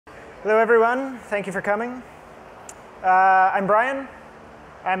Hello, everyone. Thank you for coming. I'm Brian.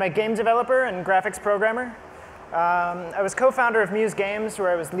 I'm a game developer and graphics programmer. I was co-founder of Muse Games, where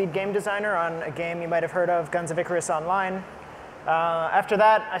I was lead game designer on a game you might have heard of, Guns of Icarus Online. After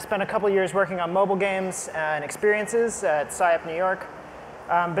that, I spent a couple years working on mobile games and experiences at SciUp New York.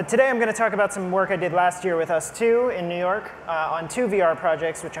 But today, I'm going to talk about some work I did last year with Us2 in New York on two VR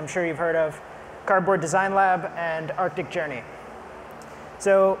projects, which I'm sure you've heard of, Cardboard Design Lab and Arctic Journey.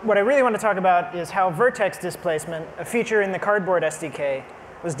 So what I really want to talk about is how Vertex Displacement, a feature in the Cardboard SDK,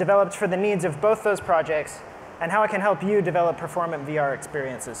 was developed for the needs of both those projects, and how it can help you develop performant VR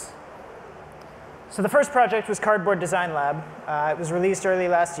experiences. So the first project was Cardboard Design Lab. It was released early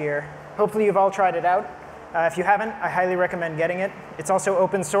last year. Hopefully, you've all tried it out. If you haven't, I highly recommend getting it. It's also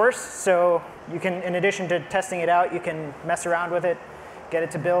open source, so you can, in addition to testing it out, you can mess around with it, get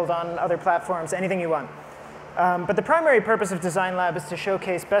it to build on other platforms, anything you want. But the primary purpose of Design Lab is to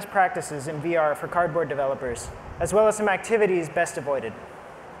showcase best practices in VR for Cardboard developers, as well as some activities best avoided.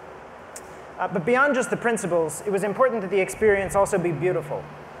 But beyond just the principles, it was important that the experience also be beautiful,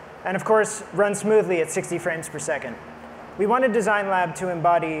 and of course, run smoothly at 60 frames per second. We wanted Design Lab to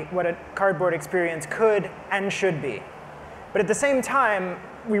embody what a Cardboard experience could and should be. But at the same time,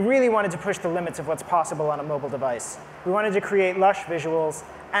 we really wanted to push the limits of what's possible on a mobile device. We wanted to create lush visuals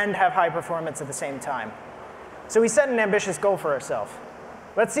and have high performance at the same time. So we set an ambitious goal for ourselves.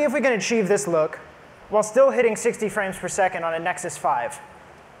 Let's see if we can achieve this look while still hitting 60 frames per second on a Nexus 5,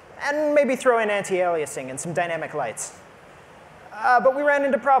 and maybe throw in anti-aliasing and some dynamic lights. But we ran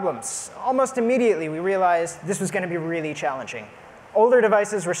into problems. Almost immediately, we realized this was going to be really challenging. Older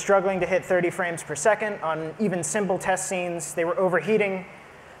devices were struggling to hit 30 frames per second on even simple test scenes. They were overheating.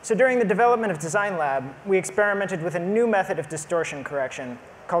 So during the development of Design Lab, we experimented with a new method of distortion correction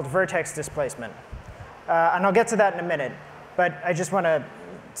called Vertex Displacement. And I'll get to that in a minute. But I just want to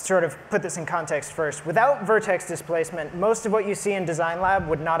sort of put this in context first. Without Vertex Displacement, most of what you see in Design Lab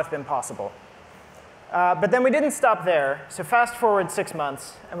would not have been possible. But then we didn't stop there. So fast forward 6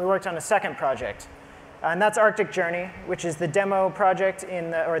 months, and we worked on a second project. And that's Arctic Journey, which is the demo project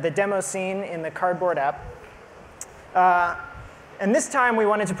or the demo scene in the Cardboard app. And this time, we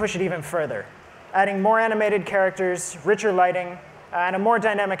wanted to push it even further, adding more animated characters, richer lighting, and a more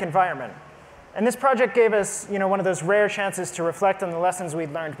dynamic environment. And this project gave us one of those rare chances to reflect on the lessons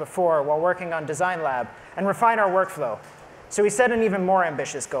we'd learned before while working on Design Lab and refine our workflow. So we set an even more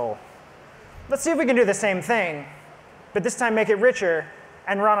ambitious goal. Let's see if we can do the same thing, but this time make it richer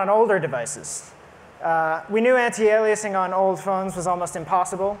and run on older devices. We knew anti-aliasing on old phones was almost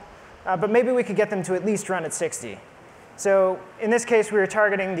impossible, but maybe we could get them to at least run at 60. So in this case, we were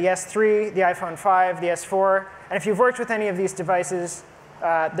targeting the S3, the iPhone 5, the S4. And if you've worked with any of these devices,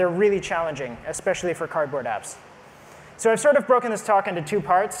 they're really challenging, especially for Cardboard apps. So I've sort of broken this talk into two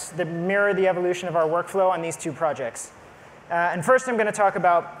parts that mirror the evolution of our workflow on these two projects. And first, I'm going to talk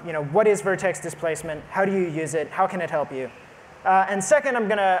about what is Vertex Displacement, how do you use it, how can it help you? And second, I'm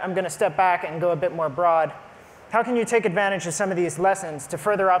going to step back and go a bit more broad. How can you take advantage of some of these lessons to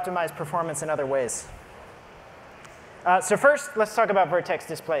further optimize performance in other ways? So first, let's talk about Vertex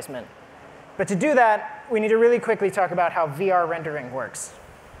Displacement. But to do that, we need to really quickly talk about how VR rendering works.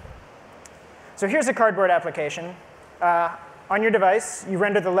 So here's a Cardboard application. On your device, you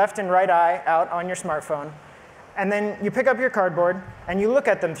render the left and right eye out on your smartphone. And then you pick up your Cardboard, and you look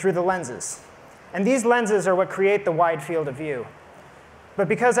at them through the lenses. And these lenses are what create the wide field of view. But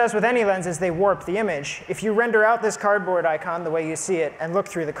because, as with any lenses, they warp the image, if you render out this Cardboard icon the way you see it and look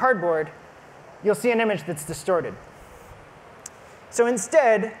through the Cardboard, you'll see an image that's distorted. So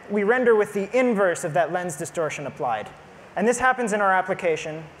instead, we render with the inverse of that lens distortion applied. And this happens in our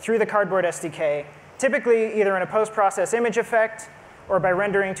application through the Cardboard SDK, typically either in a post-process image effect or by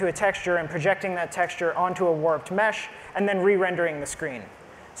rendering to a texture and projecting that texture onto a warped mesh and then re-rendering the screen.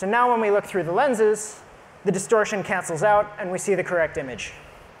 So now when we look through the lenses, the distortion cancels out, and we see the correct image.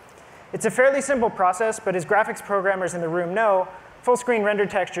 It's a fairly simple process, but as graphics programmers in the room know, full-screen rendered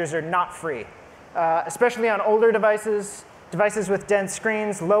textures are not free, especially on older devices, devices with dense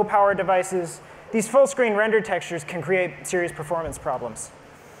screens, low-power devices. These full-screen rendered textures can create serious performance problems.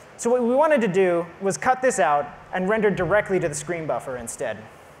 So what we wanted to do was cut this out and render directly to the screen buffer instead.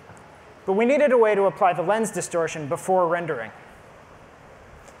 But we needed a way to apply the lens distortion before rendering.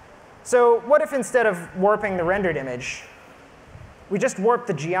 So what if instead of warping the rendered image, we just warp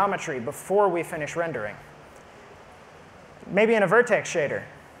the geometry before we finish rendering? Maybe in a vertex shader,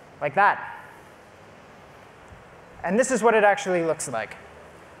 like that. And this is what it actually looks like.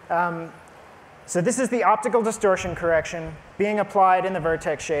 So this is the optical distortion correction being applied in the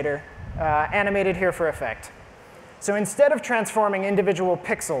vertex shader, animated here for effect. So instead of transforming individual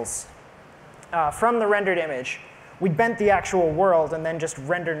pixels from the rendered image, we bent the actual world and then just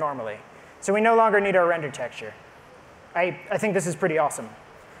render normally. So we no longer need our render texture. I think this is pretty awesome.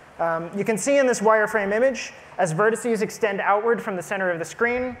 You can see in this wireframe image, as vertices extend outward from the center of the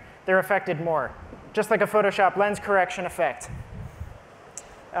screen, they're affected more, just like a Photoshop lens correction effect.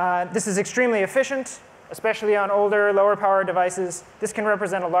 This is extremely efficient, especially on older, lower power devices. This can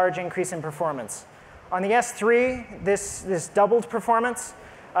represent a large increase in performance. On the S3, this doubled performance.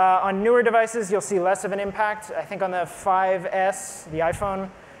 On newer devices, you'll see less of an impact. I think on the 5S, the iPhone,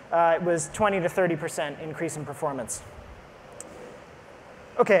 it was 20 to 30% increase in performance.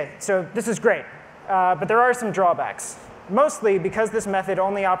 OK, so this is great. But there are some drawbacks. Mostly because this method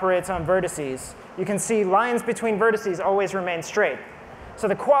only operates on vertices, you can see lines between vertices always remain straight. So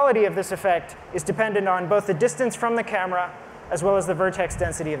the quality of this effect is dependent on both the distance from the camera as well as the vertex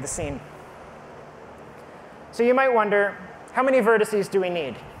density of the scene. So you might wonder, how many vertices do we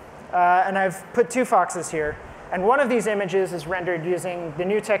need? And I've put two foxes here. And one of these images is rendered using the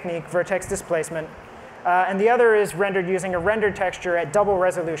new technique, Vertex Displacement. And the other is rendered using a render texture at double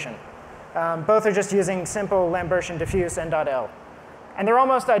resolution. Both are just using simple Lambertian diffuse n.l. And they're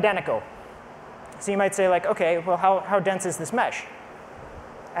almost identical. So you might say, like, OK, well, how dense is this mesh?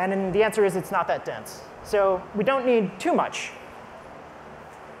 And the answer is it's not that dense. So we don't need too much.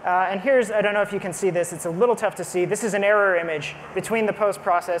 And here's, I don't know if you can see this. It's a little tough to see. This is an error image between the post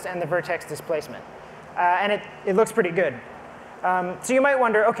process and the vertex displacement. And it looks pretty good. So you might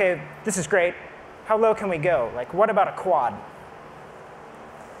wonder, OK, this is great. How low can we go? Like, what about a quad?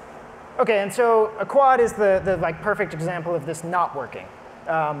 OK, and so a quad is the like, perfect example of this not working.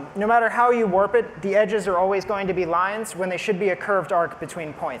 No matter how you warp it, the edges are always going to be lines when they should be a curved arc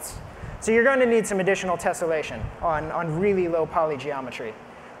between points. So you're going to need some additional tessellation on really low poly geometry.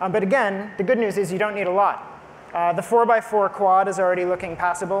 But again, the good news is you don't need a lot. The 4x4 quad is already looking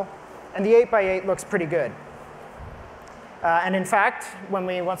passable. And the 8x8 looks pretty good. And in fact, when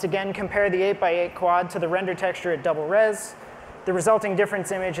we once again compare the 8x8 quad to the render texture at double res, the resulting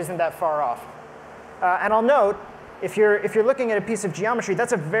difference image isn't that far off. And I'll note, if you're looking at a piece of geometry,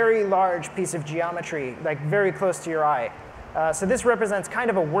 that's a very large piece of geometry, like very close to your eye. So this represents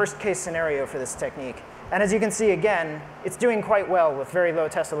kind of a worst case scenario for this technique. And as you can see, again, it's doing quite well with very low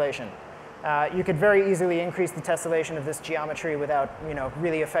tessellation. You could very easily increase the tessellation of this geometry without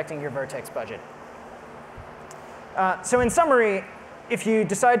really affecting your vertex budget. So in summary, if you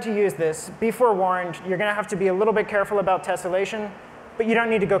decide to use this, be forewarned, you're going to have to be a little bit careful about tessellation, but you don't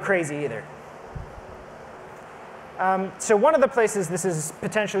need to go crazy either. So one of the places this is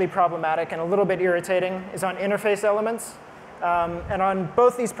potentially problematic and a little bit irritating is on interface elements. And on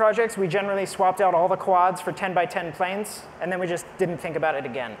both these projects, we generally swapped out all the quads for 10 by 10 planes, and then we just didn't think about it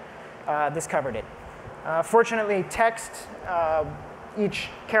again. This covered it. Fortunately, text, each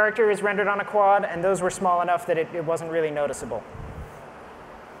character is rendered on a quad, and those were small enough that it wasn't really noticeable.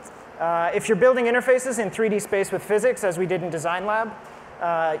 If you're building interfaces in 3D space with physics, as we did in Design Lab,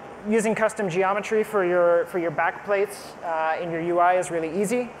 using custom geometry for your back plates in your UI is really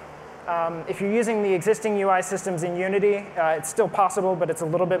easy. If you're using the existing UI systems in Unity, it's still possible, but it's a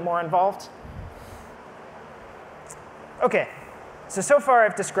little bit more involved. OK, so far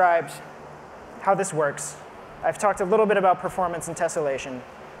I've described how this works. I've talked a little bit about performance and tessellation.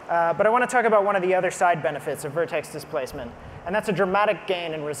 But I want to talk about one of the other side benefits of vertex displacement. And that's a dramatic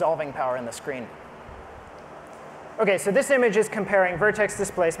gain in resolving power in the screen. OK, so this image is comparing vertex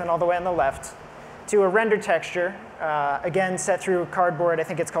displacement all the way on the left to a render texture, again, set through cardboard. I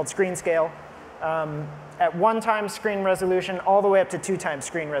think it's called screen scale, at 1x screen resolution all the way up to 2x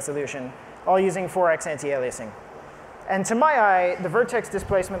screen resolution, all using 4x anti-aliasing. And to my eye, the vertex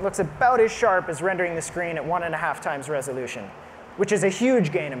displacement looks about as sharp as rendering the screen at 1.5x resolution, which is a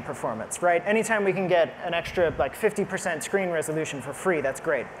huge gain in performance, right? Anytime we can get an extra like 50% screen resolution for free, that's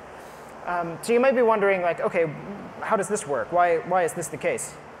great. So you might be wondering, like, OK, how does this work? Why is this the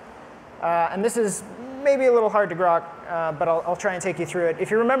case? And this is maybe a little hard to grok, but I'll try and take you through it.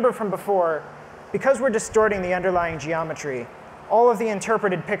 If you remember from before, because we're distorting the underlying geometry, all of the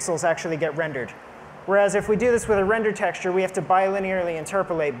interpreted pixels actually get rendered. Whereas if we do this with a render texture, we have to bilinearly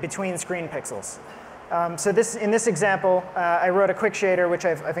interpolate between screen pixels. So in this example, I wrote a quick shader, which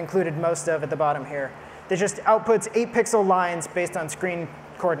I've included most of at the bottom here, that just outputs 8-pixel lines based on screen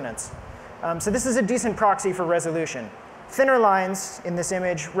coordinates. So this is a decent proxy for resolution. Thinner lines in this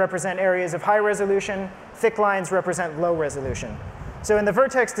image represent areas of high resolution. Thick lines represent low resolution. So in the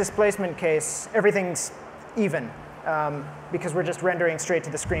vertex displacement case, everything's even, because we're just rendering straight to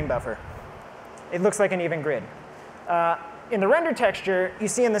the screen buffer. It looks like an even grid. In the render texture, you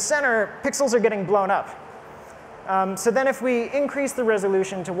see in the center, pixels are getting blown up. So then if we increase the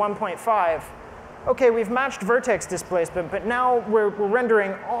resolution to 1.5, OK, we've matched vertex displacement, but now we're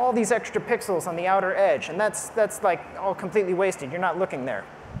rendering all these extra pixels on the outer edge. And that's like all completely wasted. You're not looking there.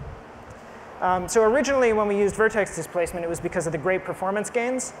 So originally, when we used vertex displacement, it was because of the great performance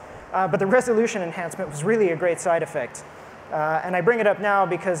gains. But the resolution enhancement was really a great side effect. And I bring it up now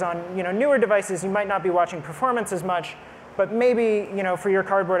because on newer devices, you might not be watching performance as much. But maybe for your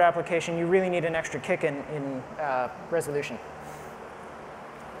cardboard application, you really need an extra kick in resolution.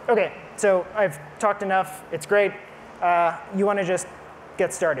 OK, so I've talked enough. It's great. You want to just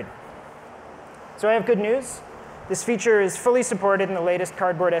get started. So I have good news. This feature is fully supported in the latest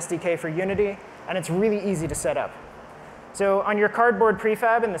Cardboard SDK for Unity. And it's really easy to set up. So on your cardboard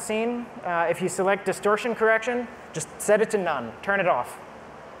prefab in the scene, if you select distortion correction, just set it to none. Turn it off.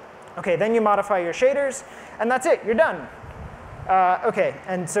 OK, then you modify your shaders. And that's it. You're done. OK,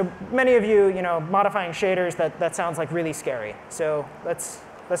 and so many of you, modifying shaders, that sounds like really scary. So let's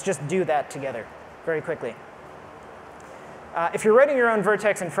just do that together very quickly. If you're writing your own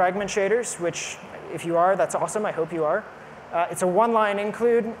vertex and fragment shaders, which if you are, that's awesome. I hope you are. It's a one-line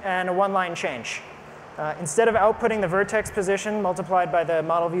include and a one-line change. Instead of outputting the vertex position multiplied by the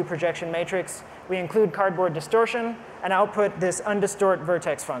model view projection matrix, we include cardboard distortion and output this undistort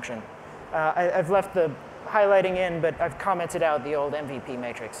vertex function. I've left the highlighting in, but I've commented out the old MVP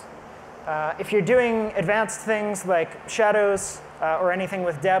matrix. If you're doing advanced things like shadows or anything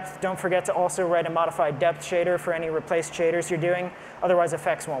with depth, don't forget to also write a modified depth shader for any replaced shaders you're doing. Otherwise,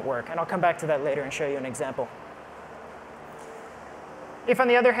 effects won't work. And I'll come back to that later and show you an example. If, on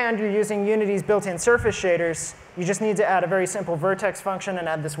the other hand, you're using Unity's built-in surface shaders, you just need to add a very simple vertex function and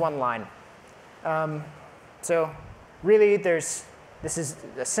add this one line. So really, this is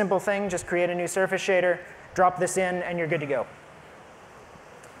a simple thing. Just create a new surface shader, drop this in, and you're good to go.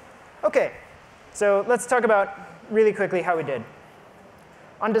 OK, so let's talk about really quickly how we did.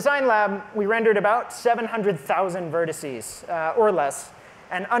 On Design Lab, we rendered about 700,000 vertices or less,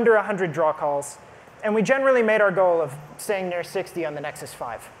 and under 100 draw calls. And we generally made our goal of staying near 60 on the Nexus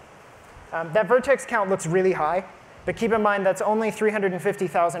 5. That vertex count looks really high. But keep in mind, that's only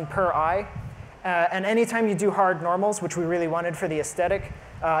 350,000 per eye. And anytime you do hard normals, which we really wanted for the aesthetic,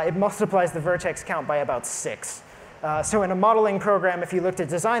 it multiplies the vertex count by about 6. So in a modeling program, if you looked at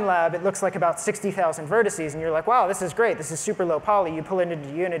Design Lab, it looks like about 60,000 vertices. And you're like, wow, this is great. This is super low poly. You pull it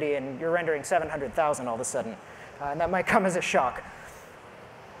into Unity, and you're rendering 700,000 all of a sudden. And that might come as a shock.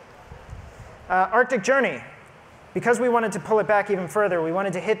 Arctic Journey. Because we wanted to pull it back even further, we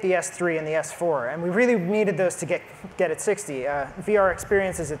wanted to hit the S3 and the S4. And we really needed those to get at 60. VR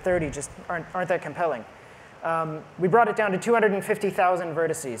experiences at 30 just aren't that compelling. We brought it down to 250,000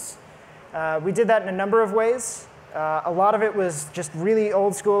 vertices. We did that in a number of ways. A lot of it was just really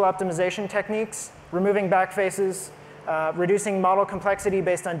old school optimization techniques, removing back faces, reducing model complexity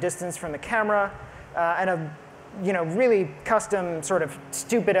based on distance from the camera, and a really custom sort of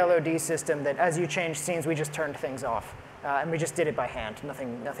stupid LOD system that as you change scenes, we just turned things off. And we just did it by hand,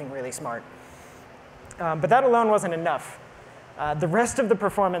 nothing really smart. But that alone wasn't enough. The rest of the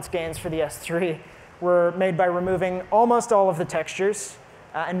performance gains for the S3 were made by removing almost all of the textures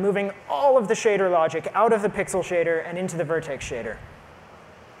and moving all of the shader logic out of the pixel shader and into the vertex shader.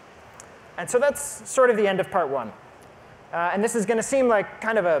 And so that's sort of the end of part 1. And this is going to seem like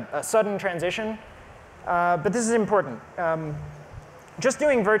kind of a sudden transition. But this is important. Just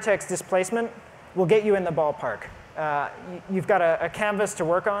doing vertex displacement will get you in the ballpark. You've got a canvas to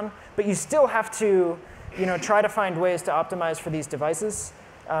work on, but you still have to try to find ways to optimize for these devices.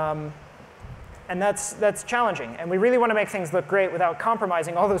 And that's challenging. And we really want to make things look great without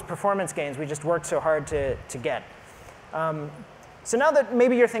compromising all those performance gains we just worked so hard to get. So now that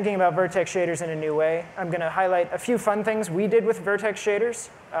maybe you're thinking about vertex shaders in a new way, I'm going to highlight a few fun things we did with vertex shaders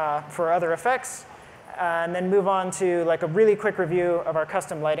for other effects. And then move on to a really quick review of our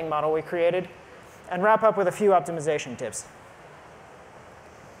custom lighting model we created, and wrap up with a few optimization tips.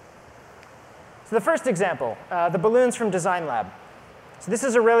 So the first example, the balloons from Design Lab. So this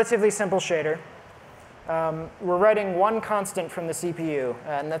is a relatively simple shader. We're writing one constant from the CPU,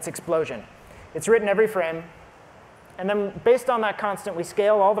 and that's explosion. It's written every frame. And then based on that constant, we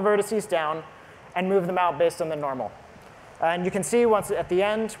scale all the vertices down and move them out based on the normal. And you can see at the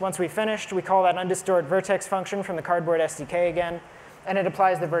end, once we finished, we call that undistort vertex function from the Cardboard SDK again. And it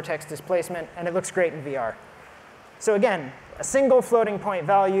applies the vertex displacement. And it looks great in VR. So again, a single floating point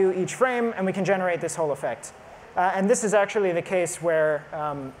value each frame, and we can generate this whole effect. And this is actually the case where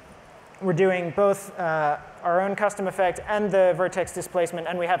we're doing both our own custom effect and the vertex displacement.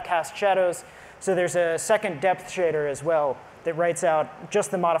 And we have cast shadows. So there's a second depth shader as well that writes out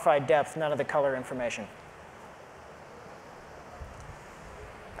just the modified depth, none of the color information.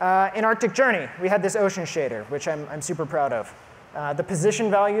 In Arctic Journey, we had this ocean shader, which I'm super proud of. The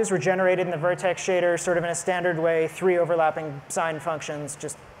position values were generated in the vertex shader sort of in a standard way, 3 overlapping sine functions,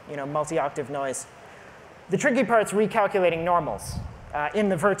 just multi-octave noise. The tricky part's recalculating normals in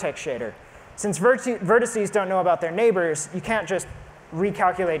the vertex shader. Since vertices don't know about their neighbors, you can't just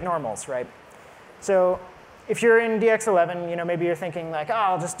recalculate normals, right? So if you're in DX11, maybe you're thinking like, oh,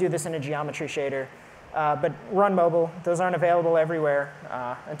 I'll just do this in a geometry shader. But we're on mobile. Those aren't available everywhere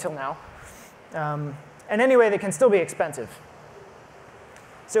until now. And anyway, they can still be expensive.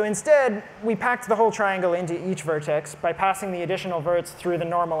 So instead, we packed the whole triangle into each vertex by passing the additional verts through the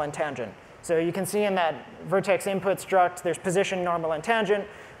normal and tangent. So you can see in that vertex input struct, there's position, normal, and tangent.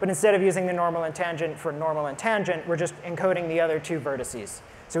 But instead of using the normal and tangent for normal and tangent, we're just encoding the other 2 vertices.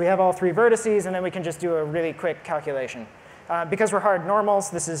 So we have all 3 vertices, and then we can just do a really quick calculation. Because we're hard normals,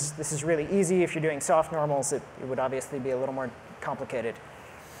 this is really easy. If you're doing soft normals, it would obviously be a little more complicated.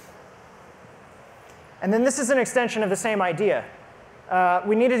 And then this is an extension of the same idea.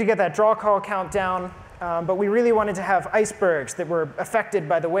 We needed to get that draw call count down, but we really wanted to have icebergs that were affected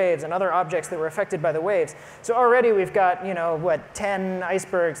by the waves and other objects that were affected by the waves. So already we've got 10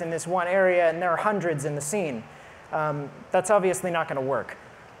 icebergs in this one area, and there are hundreds in the scene. That's obviously not going to work.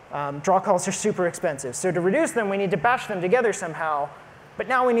 Draw calls are super expensive. So to reduce them, we need to batch them together somehow. But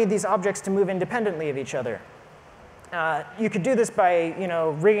now we need these objects to move independently of each other. You could do this by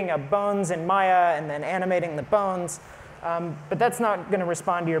rigging up bones in Maya and then animating the bones. But that's not going to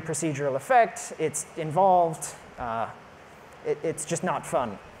respond to your procedural effect. It's involved. It's just not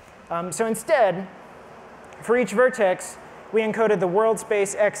fun. So instead, for each vertex, we encoded the world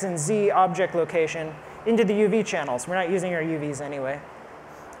space X and Z object location into the UV channels. We're not using our UVs anyway.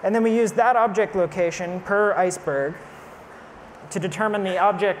 And then we used that object location per iceberg to determine the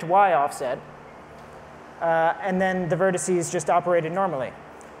object Y offset. And then the vertices just operated normally.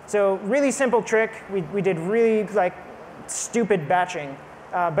 So really simple trick. We did really stupid batching.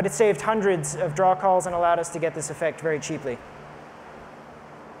 But it saved hundreds of draw calls and allowed us to get this effect very cheaply.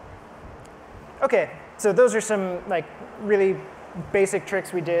 OK, so those are some really basic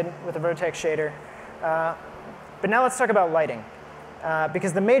tricks we did with the vertex shader. But now let's talk about lighting.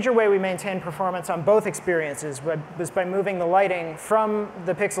 Because the major way we maintained performance on both experiences was by moving the lighting from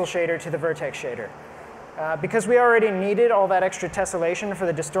the pixel shader to the vertex shader. Because we already needed all that extra tessellation for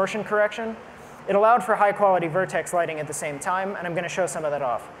the distortion correction, it allowed for high-quality vertex lighting at the same time, and I'm going to show some of that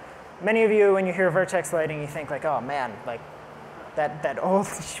off. Many of you, when you hear vertex lighting, you think like, oh man, that old,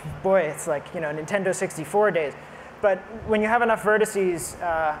 boy, it's like Nintendo 64 days. But when you have enough vertices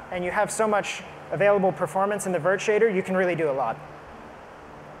and you have so much available performance in the vert shader, you can really do a lot.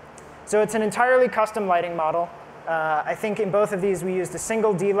 So it's an entirely custom lighting model. I think in both of these we used a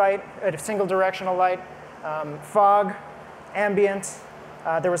single D light, a single directional light, fog, ambient.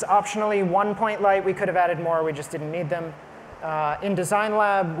 There was optionally 1-point light. We could have added more. We just didn't need them. In Design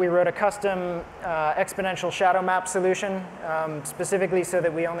Lab, we wrote a custom exponential shadow map solution, specifically so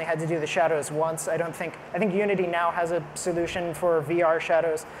that we only had to do the shadows once. I think Unity now has a solution for VR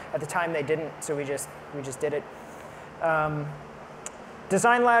shadows. At the time, they didn't, so we just did it.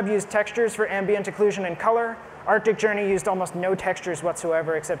 Design Lab used textures for ambient occlusion and color. Arctic Journey used almost no textures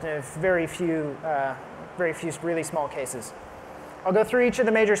whatsoever, except in a very few really small cases. I'll go through each of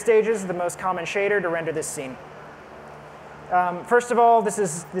the major stages of the most common shader to render this scene. First of all,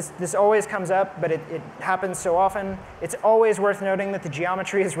 this always comes up, but it happens so often. It's always worth noting that the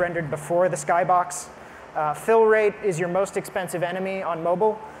geometry is rendered before the skybox. Fill rate is your most expensive enemy on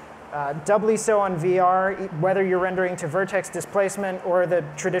mobile. Doubly so on VR, whether you're rendering to vertex displacement or the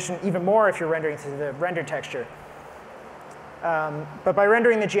tradition, even more if you're rendering to the render texture. But by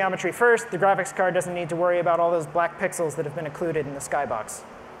rendering the geometry first, the graphics card doesn't need to worry about all those black pixels that have been occluded in the skybox.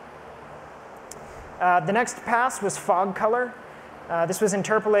 The next pass was fog color. This was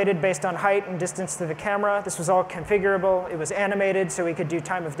interpolated based on height and distance to the camera. This was all configurable. It was animated, so we could do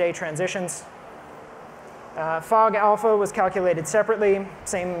time of day transitions. Fog alpha was calculated separately.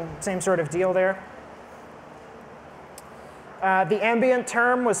 Same sort of deal there. The ambient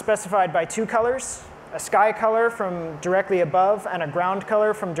term was specified by 2 colors, a sky color from directly above and a ground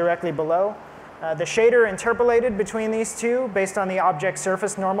color from directly below. The shader interpolated between these two based on the object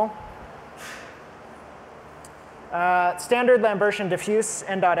surface normal. Standard Lambertian diffuse,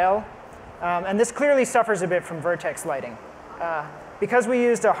 N.L. And this clearly suffers a bit from vertex lighting. Because we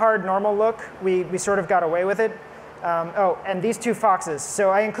used a hard normal look, we sort of got away with it. Oh, and these 2 foxes.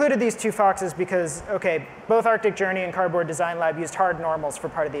 So I included these 2 foxes because, OK, both Arctic Journey and Cardboard Design Lab used hard normals for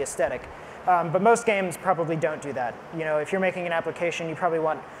part of the aesthetic. But most games probably don't do that. If you're making an application, you probably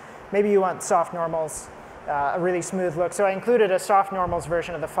maybe you want soft normals. a really smooth look. So I included a soft normals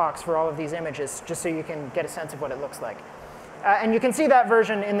version of the fox for all of these images, just so you can get a sense of what it looks like. And you can see that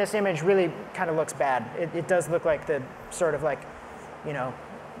version in this image really kind of looks bad. It does look like the sort of like,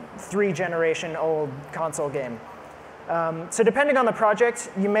 3-generation old console game. So depending on the project,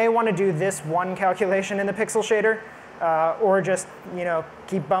 you may want to do this one calculation in the pixel shader, or just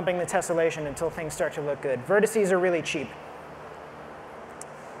keep bumping the tessellation until things start to look good. Vertices are really cheap.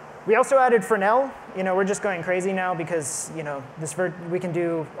 We also added Fresnel. We're just going crazy now because we can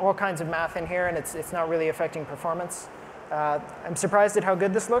do all kinds of math in here, and it's not really affecting performance. I'm surprised at how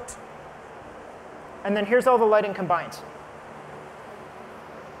good this looked. And then here's all the lighting combined.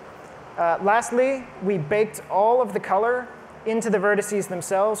 Lastly, we baked all of the color into the vertices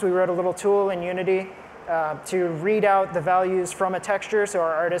themselves. We wrote a little tool in Unity to read out the values from a texture so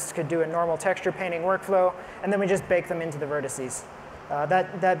our artists could do a normal texture painting workflow. And then we just baked them into the vertices.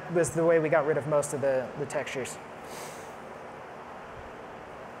 That was the way we got rid of most of the textures.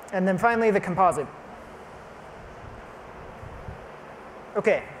 And then finally, the composite.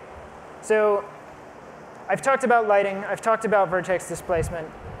 OK, so I've talked about lighting. I've talked about vertex displacement.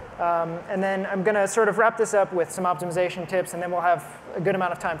 And then I'm going to sort of wrap this up with some optimization tips, and then we'll have a good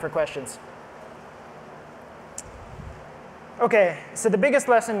amount of time for questions. OK, so the biggest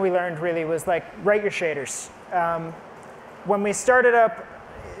lesson we learned really was write your shaders. When we started up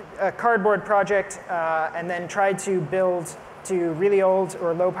a cardboard project and then tried to build to really old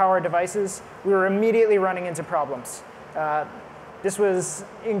or low-power devices, we were immediately running into problems. This was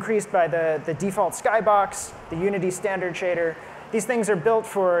increased by the default skybox, the Unity standard shader. These things are built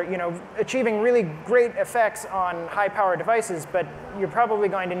for achieving really great effects on high-power devices, but you're probably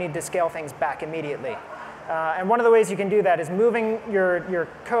going to need to scale things back immediately. And one of the ways you can do that is moving your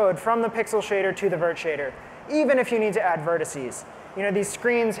code from the pixel shader to the vert shader, even if you need to add vertices. These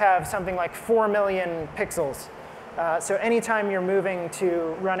screens have something like 4 million pixels. So anytime you're moving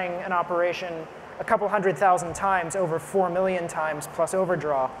to running an operation a couple 100,000 times over 4 million times plus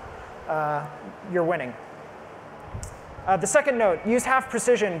overdraw, you're winning. The second note, use half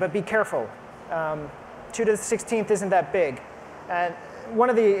precision, but be careful. 2 to the 16th isn't that big. And one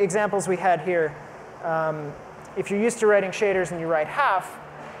of the examples we had here, if you're used to writing shaders and you write half,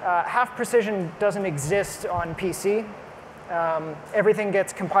 half precision doesn't exist on PC. Everything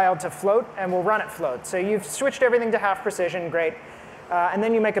gets compiled to float, and we'll run at float. So you've switched everything to half precision, great. And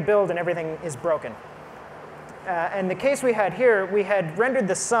then you make a build, and everything is broken. And the case we had here, we had rendered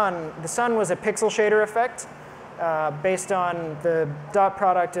the sun. The sun was a pixel shader effect based on the dot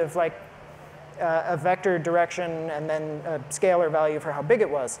product of a vector direction and then a scalar value for how big it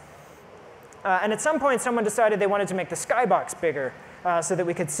was. And at some point, someone decided they wanted to make the skybox bigger so that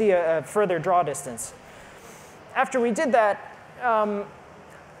we could see a further draw distance. After we did that,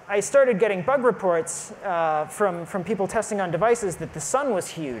 I started getting bug reports from people testing on devices that the sun was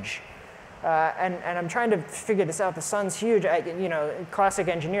huge. And I'm trying to figure this out. The sun's huge. Classic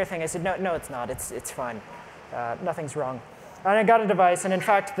engineer thing. I said, no, it's not. It's fine. Nothing's wrong. And I got a device. And in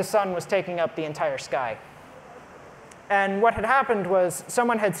fact, the sun was taking up the entire sky. And what had happened was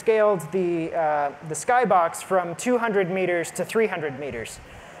someone had scaled the skybox from 200 meters to 300 meters.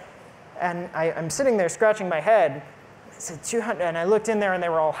 And I'm sitting there scratching my head. I said 200, and I looked in there, and they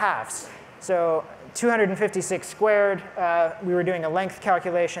were all halves. So 256 squared, we were doing a length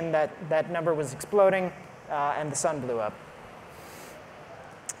calculation. That number was exploding, and the sun blew up.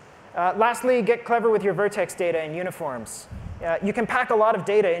 Lastly, get clever with your vertex data and uniforms. You can pack a lot of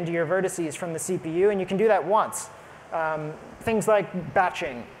data into your vertices from the CPU, and you can do that once. Things like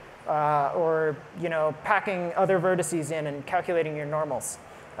batching, or packing other vertices in and calculating your normals.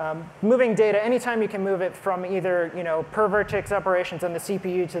 Moving data, anytime you can move it from either per vertex operations on the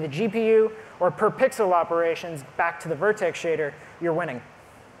CPU to the GPU, or per pixel operations back to the vertex shader, you're winning.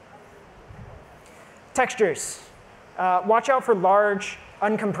 Textures. Watch out for large,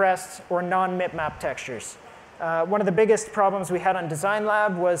 uncompressed, or non-mipmap textures. One of the biggest problems we had on Design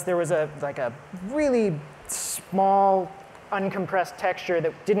Lab was there was a really small, uncompressed texture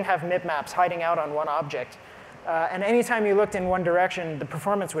that didn't have mipmaps hiding out on one object. And anytime you looked in one direction, the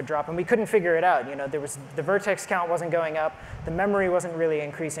performance would drop, and we couldn't figure it out. The vertex count wasn't going up. The memory wasn't really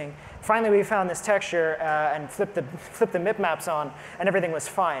increasing. Finally, we found this texture and flipped the mipmaps on, and everything was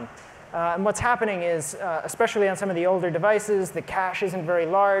fine. And what's happening is, especially on some of the older devices, the cache isn't very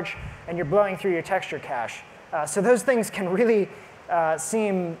large, and you're blowing through your texture cache. So those things can really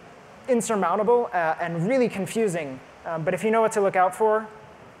seem insurmountable and really confusing. But if you know what to look out for,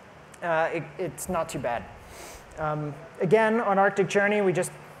 it's not too bad. Again, on Arctic Journey,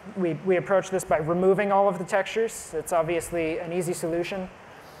 we approach this by removing all of the textures. It's obviously an easy solution.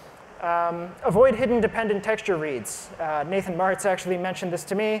 Avoid hidden dependent texture reads. Nathan Martz actually mentioned this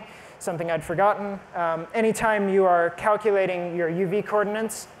to me, something I'd forgotten. Anytime you are calculating your UV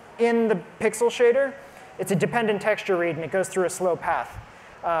coordinates in the pixel shader, it's a dependent texture read, and it goes through a slow path.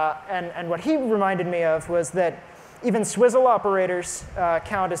 And what he reminded me of was that even swizzle operators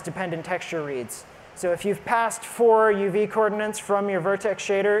count as dependent texture reads. So if you've passed 4 UV coordinates from your vertex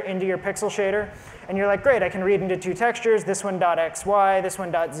shader into your pixel shader, and you're like, great, I can read into 2 textures, this one .xy, this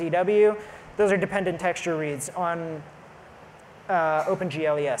one .zw, those are dependent texture reads on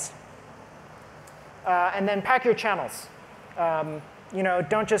OpenGLES. And then pack your channels.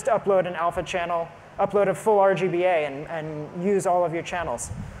 Don't just upload an alpha channel, upload a full RGBA and use all of your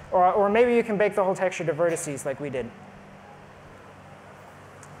channels. Or maybe you can bake the whole texture to vertices like we did.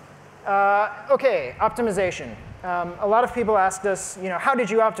 OK, optimization. A lot of people asked us, how did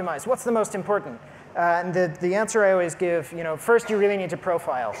you optimize? What's the most important? And the answer I always give, first you really need to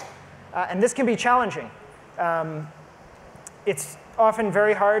profile. And this can be challenging. It's often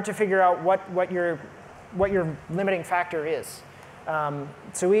very hard to figure out what your limiting factor is.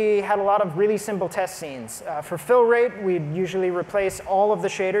 So we had a lot of really simple test scenes. For fill rate, we'd usually replace all of the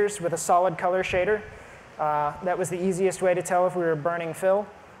shaders with a solid color shader. That was the easiest way to tell if we were burning fill.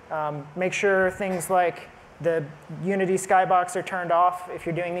 Make sure things like the Unity skybox are turned off if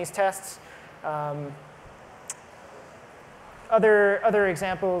you're doing these tests. Other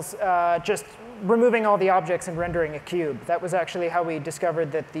examples, just removing all the objects and rendering a cube. That was actually how we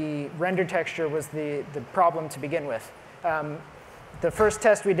discovered that the render texture was the problem to begin with. The first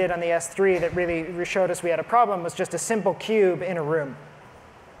test we did on the S3 that really showed us we had a problem was just a simple cube in a room.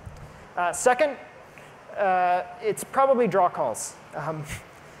 Second, it's probably draw calls.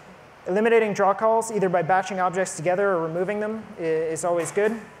 Eliminating draw calls, either by batching objects together or removing them, is always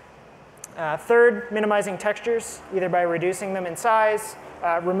good. Third, minimizing textures, either by reducing them in size,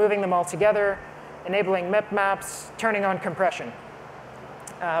 removing them altogether, enabling MIP maps, turning on compression.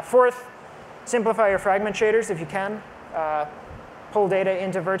 Fourth, simplify your fragment shaders if you can. Pull data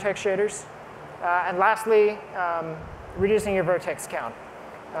into vertex shaders. And lastly, reducing your vertex count.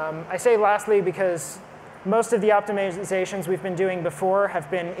 I say lastly because most of the optimizations we've been doing before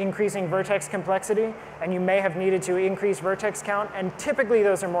have been increasing vertex complexity, and you may have needed to increase vertex count, and typically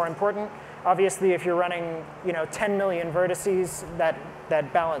those are more important. Obviously, if you're running 10 million vertices,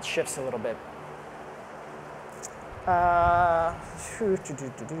 that balance shifts a little bit.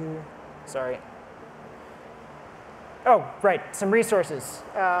 Sorry. Oh, right, some resources.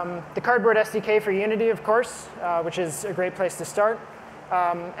 The Cardboard SDK for Unity, of course, which is a great place to start.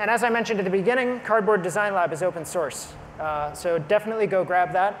 And as I mentioned at the beginning, Cardboard Design Lab is open source. So definitely go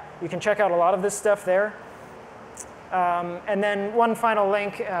grab that. You can check out a lot of this stuff there. And then one final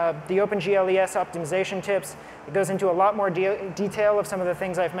link, the OpenGLES optimization tips. It goes into a lot more detail of some of the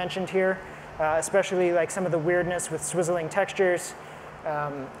things I've mentioned here, especially like some of the weirdness with swizzling textures,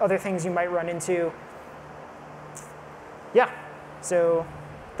 other things you might run into. Yeah, so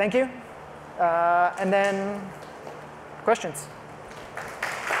thank you. And then questions?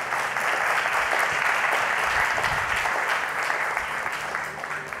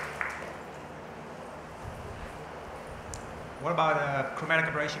 What about chromatic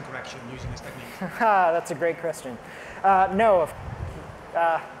aberration correction using this technique? That's a great question. No,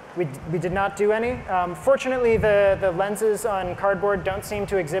 we did not do any. Fortunately, the lenses on Cardboard don't seem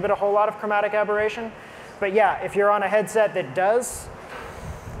to exhibit a whole lot of chromatic aberration. But yeah, if you're on a headset that does,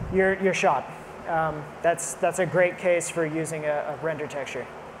 you're shot. That's a great case for using a render texture.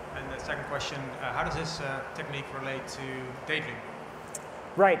 And the second question, how does this technique relate to Daydream?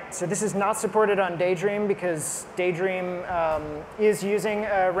 Right, so this is not supported on Daydream because Daydream is using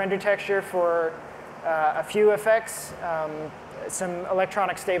a render texture for a few effects, some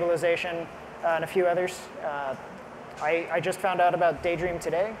electronic stabilization, and a few others. I just found out about Daydream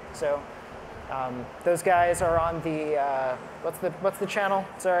today, so those guys are on the, what's the channel,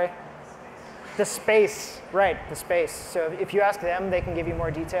 sorry? The Space, right, the Space. So if you ask them, they can give you more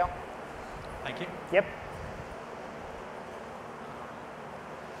detail. Thank you. Yep.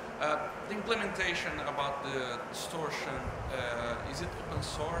 The implementation about the distortion, is it open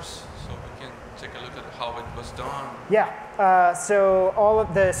source? So we can take a look at how it was done? Yeah, so all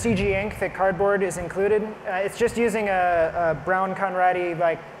of the CG Inc. that Cardboard is included. It's just using a Brown-Conradi,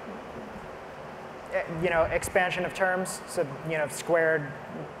 like, expansion of terms. So, squared,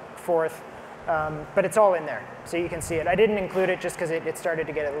 fourth. But it's all in there, so you can see it. I didn't include it just because it started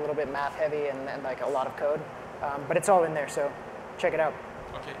to get a little bit math heavy and like a lot of code. But it's all in there, so check it out.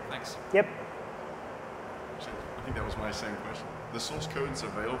 OK, thanks. Yep. I think that was my same question. The source code is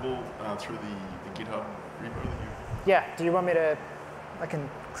available through the GitHub repo that you... Yeah, do you want me to I can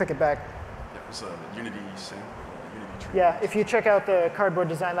click it back. Yeah, it was a Unity sample, Unity tree. Yeah, if you check out the Cardboard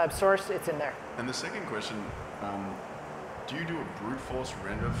Design Lab source, it's in there. And the second question, do you do a brute force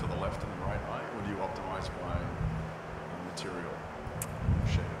render for the left and the right eye, or do you optimize by material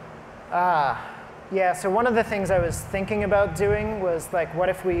shader? Yeah, so one of the things I was thinking about doing was like, what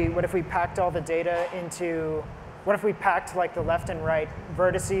if we packed all the data into, what if we packed like the left and right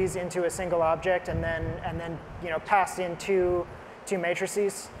vertices into a single object and then passed in two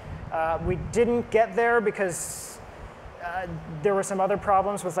matrices. We didn't get there because there were some other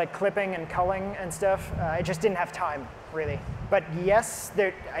problems with like clipping and culling and stuff. I just didn't have time, really. But yes,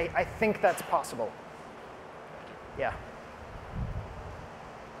 I think that's possible. Yeah.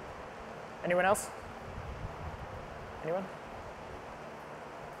 Anyone else? Anyone?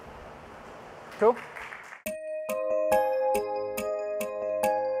 Cool.